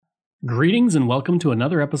Greetings and welcome to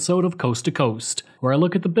another episode of Coast to Coast, where I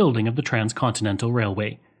look at the building of the Transcontinental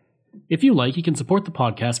Railway. If you like, you can support the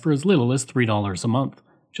podcast for as little as $3 a month.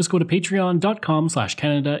 Just go to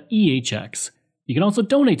patreon.com/CanadaEHX. You can also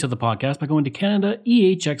donate to the podcast by going to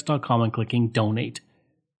CanadaEHX.com and clicking Donate.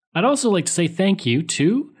 I'd also like to say thank you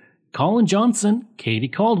to Colin Johnson, Katie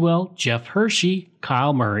Caldwell, Jeff Hershey,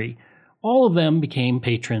 Kyle Murray. All of them became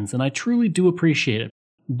patrons, and I truly do appreciate it.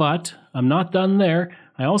 But I'm not done there.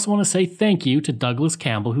 I also want to say thank you to Douglas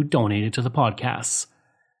Campbell, who donated to the podcasts.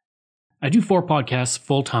 I do 4 podcasts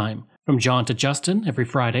full-time, from John to Justin every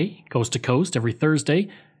Friday, Coast to Coast every Thursday,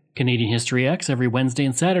 Canadian History X every Wednesday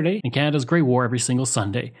and Saturday, and Canada's Great War every single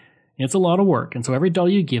Sunday. It's a lot of work, and so every dollar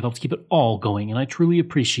you give helps keep it all going, and I truly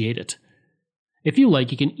appreciate it. If you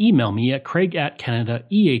like, you can email me at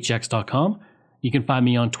craig@canadaehx.com. You can find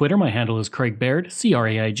me on Twitter. My handle is Craig Baird,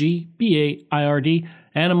 CraigBaird,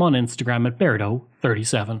 and I'm on Instagram at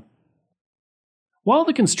Bairdo37. While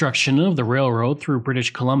the construction of the railroad through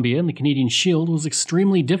British Columbia and the Canadian Shield was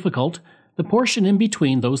extremely difficult, the portion in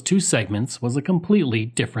between those two segments was a completely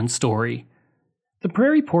different story. The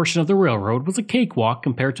prairie portion of the railroad was a cakewalk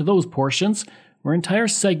compared to those portions where entire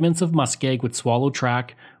segments of muskeg would swallow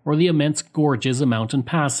track or the immense gorges of mountain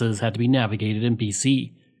passes had to be navigated in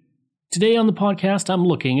BC. Today on the podcast, I'm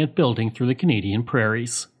looking at building through the Canadian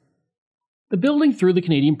prairies. The building through the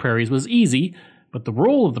Canadian prairies was easy, but the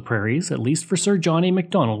role of the prairies, at least for Sir John A.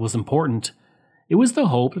 Macdonald, was important. It was the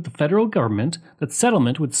hope of the federal government that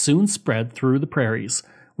settlement would soon spread through the prairies,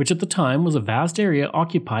 which at the time was a vast area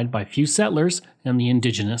occupied by few settlers and the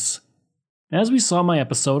indigenous. As we saw in my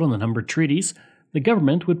episode on the numbered treaties, the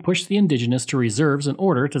government would push the indigenous to reserves in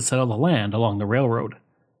order to settle the land along the railroad.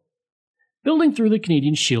 Building through the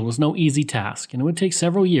Canadian Shield was no easy task, and it would take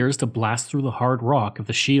several years to blast through the hard rock of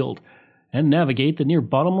the Shield and navigate the near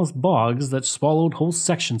bottomless bogs that swallowed whole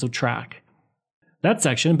sections of track. That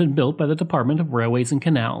section had been built by the Department of Railways and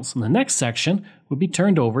Canals, and the next section would be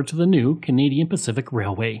turned over to the new Canadian Pacific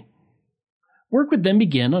Railway. Work would then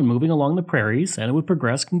begin on moving along the prairies, and it would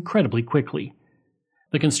progress incredibly quickly.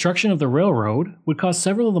 The construction of the railroad would cause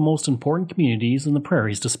several of the most important communities in the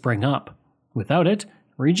prairies to spring up. Without it,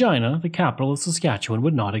 Regina, the capital of Saskatchewan,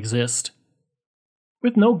 would not exist.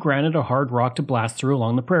 With no granite or hard rock to blast through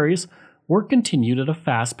along the prairies, work continued at a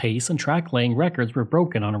fast pace and track-laying records were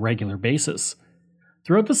broken on a regular basis.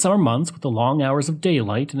 Throughout the summer months, with the long hours of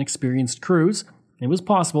daylight and experienced crews, it was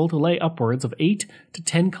possible to lay upwards of 8 to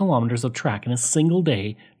 10 kilometers of track in a single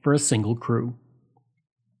day for a single crew.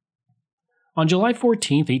 On July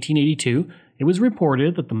 14, 1882, it was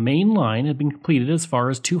reported that the main line had been completed as far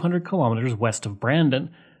as 200 kilometers west of Brandon,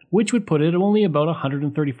 which would put it only about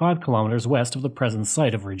 135 kilometers west of the present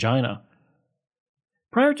site of Regina.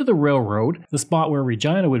 Prior to the railroad, the spot where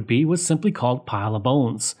Regina would be was simply called Pile of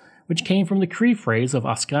Bones, which came from the Cree phrase of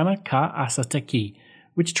Askana ka asateki,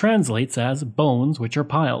 which translates as bones which are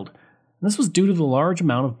piled. And this was due to the large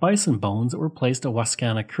amount of bison bones that were placed at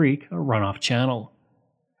Wascana Creek, a runoff channel.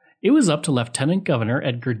 It was up to Lieutenant Governor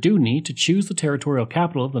Edgar Dewdney to choose the territorial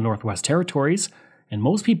capital of the Northwest Territories, and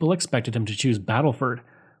most people expected him to choose Battleford,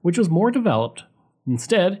 which was more developed.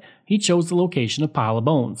 Instead, he chose the location of Pile of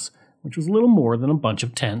Bones, which was little more than a bunch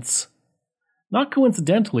of tents. Not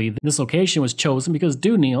coincidentally, this location was chosen because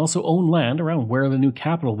Dewdney also owned land around where the new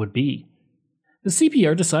capital would be. The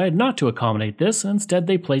CPR decided not to accommodate this, and instead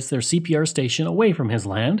they placed their CPR station away from his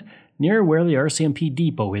land, near where the RCMP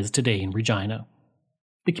depot is today in Regina.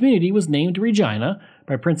 The community was named Regina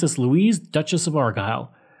by Princess Louise, Duchess of Argyll,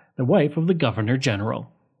 the wife of the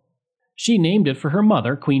Governor-General. She named it for her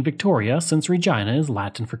mother, Queen Victoria, since Regina is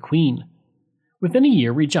Latin for queen. Within a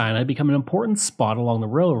year, Regina had become an important spot along the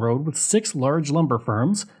railroad with 6 large lumber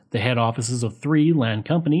firms, the head offices of 3 land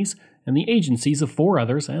companies, and the agencies of 4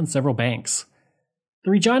 others and several banks.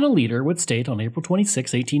 The Regina Leader would state on April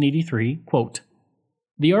 26, 1883, quote,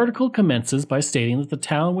 "The article commences by stating that the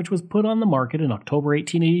town which was put on the market in October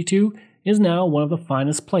 1882 is now one of the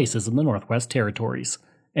finest places in the Northwest Territories."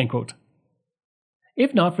 End quote.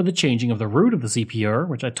 If not for the changing of the route of the CPR,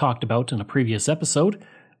 which I talked about in a previous episode,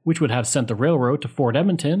 which would have sent the railroad to Fort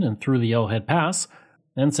Edmonton and through the Yellowhead Pass,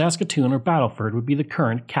 then Saskatoon or Battleford would be the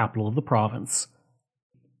current capital of the province.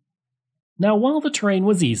 Now, while the terrain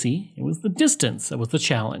was easy, it was the distance that was the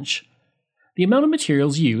challenge. The amount of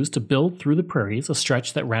materials used to build through the prairies, a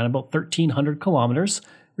stretch that ran about 1,300 kilometers,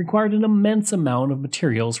 required an immense amount of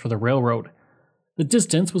materials for the railroad. The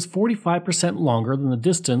distance was 45% longer than the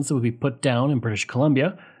distance that would be put down in British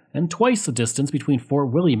Columbia, and twice the distance between Fort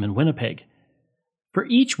William and Winnipeg. For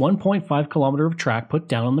each 1.5 kilometer of track put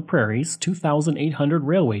down on the prairies, 2,800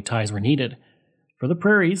 railway ties were needed. For the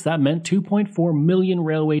prairies, that meant 2.4 million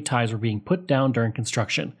railway ties were being put down during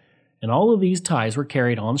construction, and all of these ties were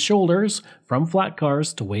carried on shoulders from flat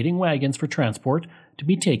cars to waiting wagons for transport to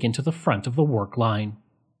be taken to the front of the work line.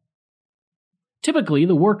 Typically,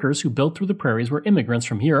 the workers who built through the prairies were immigrants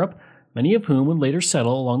from Europe, many of whom would later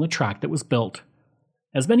settle along the track that was built.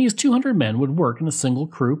 As many as 200 men would work in a single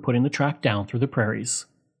crew putting the track down through the prairies.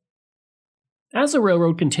 As the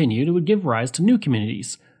railroad continued, it would give rise to new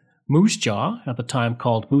communities. Moose Jaw, at the time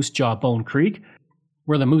called Moose Jaw Bone Creek,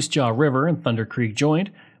 where the Moose Jaw River and Thunder Creek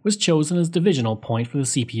joined, was chosen as divisional point for the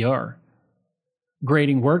CPR.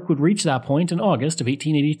 Grading work would reach that point in August of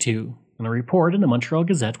 1882, and a report in the Montreal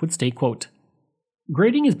Gazette would state, quote,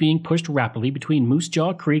 "Grading is being pushed rapidly between Moose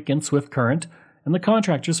Jaw Creek and Swift Current, and the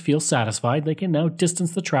contractors feel satisfied they can now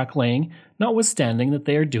distance the track laying, notwithstanding that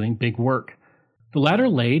they are doing big work. The latter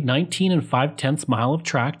laid 19 5/10 mile of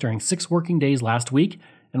track during 6 working days last week,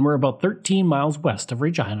 and were about 13 miles west of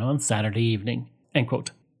Regina on Saturday evening." End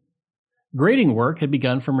quote. Grading work had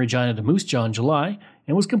begun from Regina to Moose Jaw in July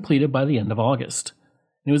and was completed by the end of August.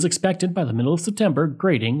 It was expected by the middle of September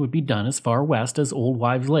grading would be done as far west as Old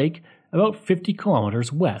Wives Lake, about 50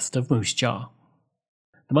 kilometers west of Moose Jaw.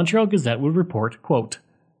 The Montreal Gazette would report, quote,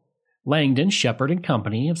 "Langdon, Shepard and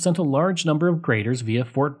Company have sent a large number of graders via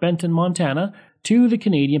Fort Benton, Montana, to the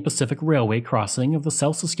Canadian Pacific Railway crossing of the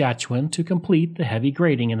South Saskatchewan to complete the heavy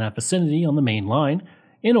grading in that vicinity on the main line,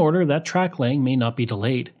 in order that track laying may not be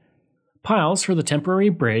delayed. Piles for the temporary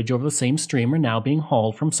bridge over the same stream are now being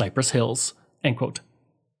hauled from Cypress Hills." End quote.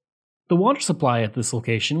 The water supply at this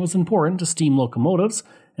location was important to steam locomotives,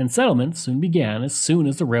 and settlement soon began as soon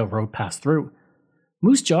as the railroad passed through.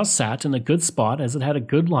 Moose Jaw sat in a good spot as it had a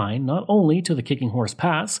good line not only to the Kicking Horse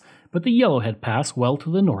Pass, but the Yellowhead Pass well to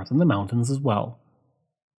the north in the mountains as well.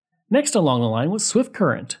 Next along the line was Swift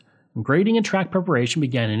Current, and grading and track preparation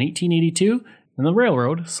began in 1882, and the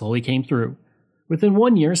railroad slowly came through. Within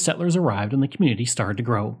 1 year, settlers arrived and the community started to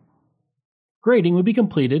grow. Grading would be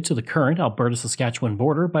completed to the current Alberta-Saskatchewan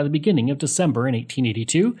border by the beginning of December in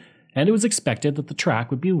 1882, and it was expected that the track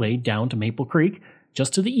would be laid down to Maple Creek,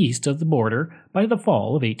 just to the east of the border, by the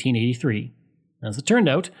fall of 1883. As it turned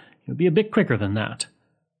out, it would be a bit quicker than that.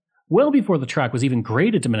 Well before the track was even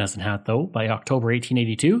graded to Medicine Hat, though, by October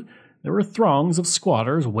 1882, there were throngs of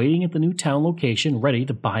squatters waiting at the new town location ready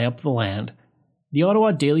to buy up the land. The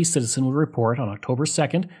Ottawa Daily Citizen would report on October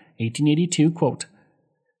 2nd, 1882, quote,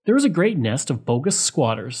 "There is a great nest of bogus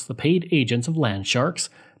squatters, the paid agents of land sharks,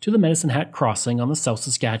 to the Medicine Hat crossing on the South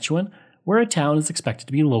Saskatchewan, where a town is expected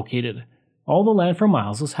to be located. All the land for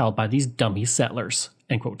miles is held by these dummy settlers."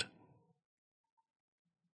 End quote.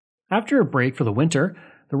 After a break for the winter,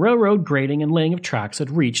 the railroad grading and laying of tracks had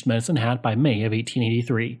reached Medicine Hat by May of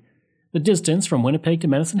 1883. The distance from Winnipeg to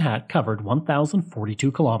Medicine Hat covered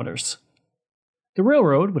 1,042 kilometers. The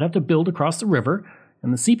railroad would have to build across the river,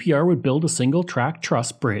 and the CPR would build a single-track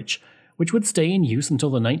truss bridge, which would stay in use until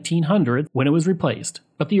the 1900s when it was replaced,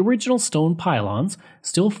 but the original stone pylons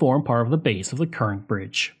still form part of the base of the current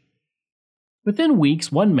bridge. Within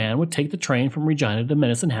weeks, one man would take the train from Regina to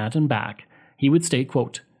Medicine Hat and back. He would state,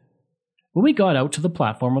 quote, "When we got out to the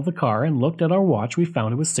platform of the car and looked at our watch, we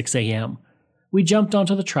found it was 6 a.m. We jumped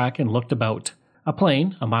onto the track and looked about. A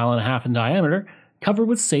plain, 1.5 miles in diameter, covered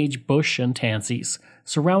with sage bush and tansies,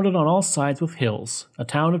 surrounded on all sides with hills, a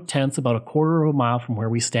town of tents about 1/4 mile from where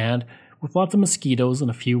we stand, with lots of mosquitoes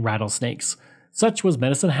and a few rattlesnakes. Such was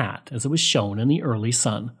Medicine Hat as it was shown in the early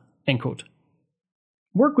sun." End quote.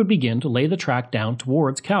 Work would begin to lay the track down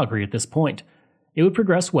towards Calgary at this point. It would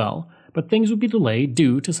progress well, but things would be delayed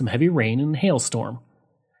due to some heavy rain and hailstorm.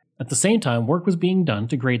 At the same time, work was being done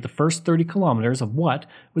to grade the first 30 kilometers of what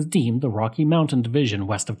was deemed the Rocky Mountain Division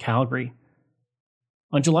west of Calgary.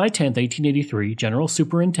 On July 10, 1883, General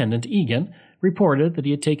Superintendent Egan reported that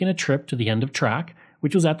he had taken a trip to the end of track,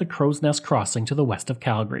 which was at the Crow's Nest Crossing to the west of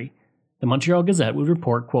Calgary. The Montreal Gazette would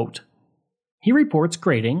report, quote, "He reports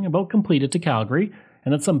grading about completed to Calgary,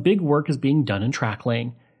 and that some big work is being done in track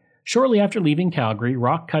laying. Shortly after leaving Calgary,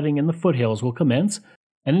 rock cutting in the foothills will commence,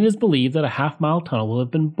 and it is believed that a half-mile tunnel will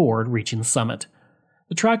have been bored reaching the summit.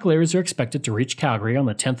 The track layers are expected to reach Calgary on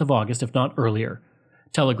the 10th of August, if not earlier.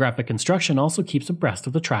 Telegraphic construction also keeps abreast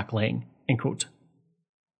of the track laying." End quote.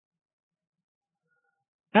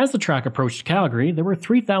 As the track approached Calgary, there were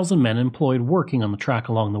 3,000 men employed working on the track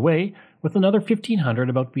along the way, with another 1,500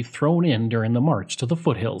 about to be thrown in during the march to the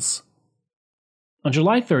foothills. On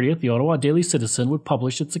July 30th, the Ottawa Daily Citizen would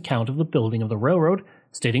publish its account of the building of the railroad,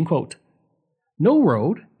 stating, quote, "No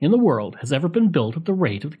road in the world has ever been built at the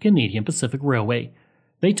rate of the Canadian Pacific Railway.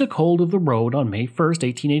 They took hold of the road on May 1st,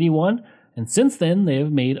 1881, and since then they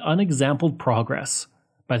have made unexampled progress.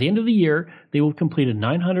 By the end of the year, they will have completed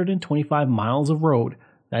 925 miles of road,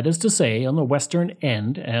 that is to say, on the western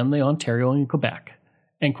end and the Ontario and Quebec."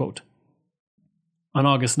 End quote. On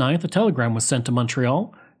August 9th, a telegram was sent to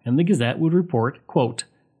Montreal, and the Gazette would report, quote,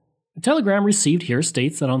 "The telegram received here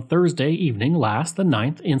states that on Thursday evening last, the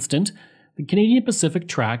 9th instant, the Canadian Pacific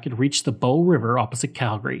track had reached the Bow River opposite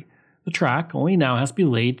Calgary. The track only now has to be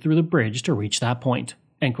laid through the bridge to reach that point."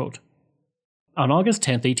 End quote. On August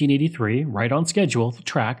 10, 1883, right on schedule, the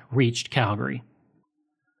track reached Calgary.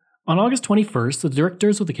 On August 21st, the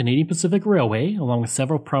directors of the Canadian Pacific Railway, along with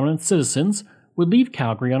several prominent citizens, would leave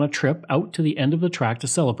Calgary on a trip out to the end of the track to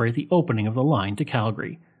celebrate the opening of the line to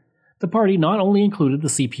Calgary. The party not only included the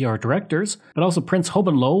CPR directors, but also Prince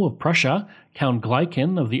Hohenlohe of Prussia, Count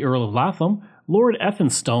Gleichen of the Earl of Latham, Lord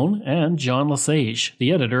Elphinstone, and John Lesage,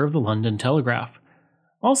 the editor of the London Telegraph.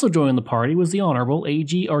 Also joining the party was the Honourable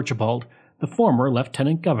A.G. Archibald, the former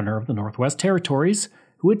Lieutenant Governor of the Northwest Territories,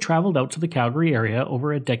 who had travelled out to the Calgary area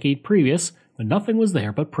over a decade previous when nothing was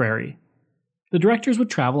there but prairie. The directors would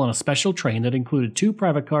travel on a special train that included 2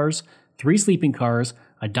 private cars, 3 sleeping cars,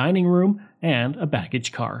 a dining room, and a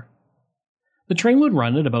baggage car. The train would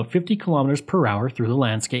run at about 50 kilometers per hour through the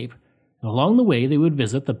landscape, and along the way they would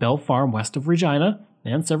visit the Bell Farm west of Regina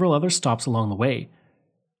and several other stops along the way.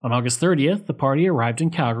 On August 30th, the party arrived in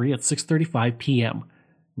Calgary at 6:35 p.m.,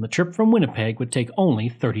 and the trip from Winnipeg would take only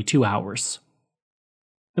 32 hours.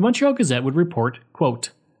 The Montreal Gazette would report,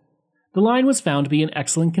 quote, "The line was found to be in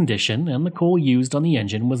excellent condition, and the coal used on the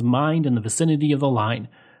engine was mined in the vicinity of the line,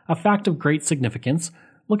 a fact of great significance,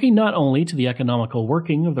 looking not only to the economical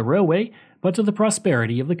working of the railway, but to the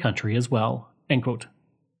prosperity of the country as well." End quote.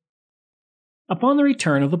 Upon the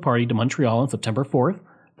return of the party to Montreal on September 4th,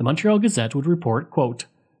 the Montreal Gazette would report, quote,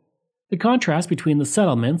 "The contrast between the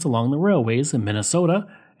settlements along the railways in Minnesota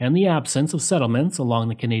and the absence of settlements along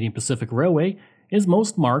the Canadian Pacific Railway is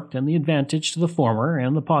most marked, and the advantage to the former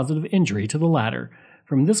and the positive injury to the latter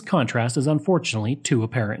from this contrast is unfortunately too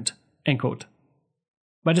apparent." End quote.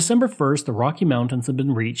 By December 1st, the Rocky Mountains had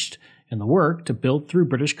been reached, and the work to build through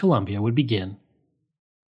British Columbia would begin.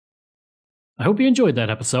 I hope you enjoyed that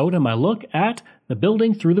episode and my look at the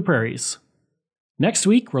building through the prairies. Next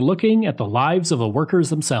week, we're looking at the lives of the workers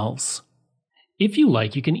themselves. If you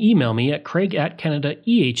like, you can email me at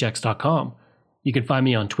craig@canadaehx.com. You can find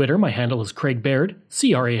me on Twitter. My handle is Craig Baird,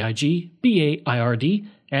 CraigBaird,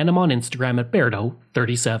 and I'm on Instagram at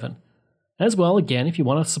Bairdo37. As well, again, if you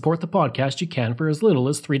want to support the podcast, you can for as little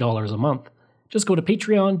as $3 a month. Just go to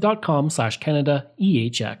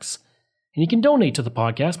patreon.com/CanadaEHX. And you can donate to the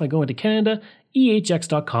podcast by going to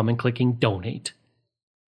CanadaEHX.com and clicking Donate.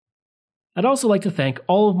 I'd also like to thank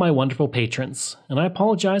all of my wonderful patrons, and I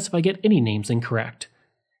apologize if I get any names incorrect.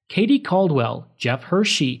 Katie Caldwell, Jeff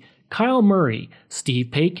Hershey, Kyle Murray, Steve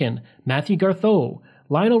Paikin, Matthew Gartho,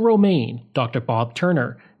 Lionel Romaine, Dr. Bob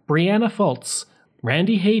Turner, Brianna Fultz,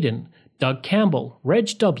 Randy Hayden, Doug Campbell,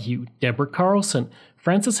 Reg W., Deborah Carlson,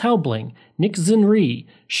 Francis Helbling, Nick Zinri,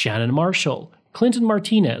 Shannon Marshall, Clinton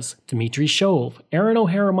Martinez, Dimitri Shove, Aaron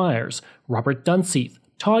O'Hara Myers, Robert Dunseith,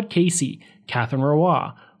 Todd Casey, Catherine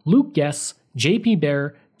Roy, Luke Guess, J.P.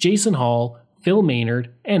 Bear, Jason Hall, Phil Maynard,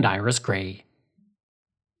 and Iris Gray.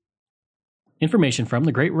 Information from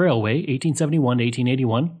The Great Railway, 1871 to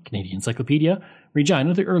 1881, Canadian Encyclopedia,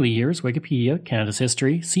 Regina, The Early Years, Wikipedia, Canada's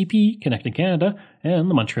History, CP, Connecting Canada, and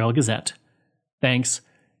the Montreal Gazette. Thanks.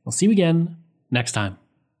 We'll see you again next time.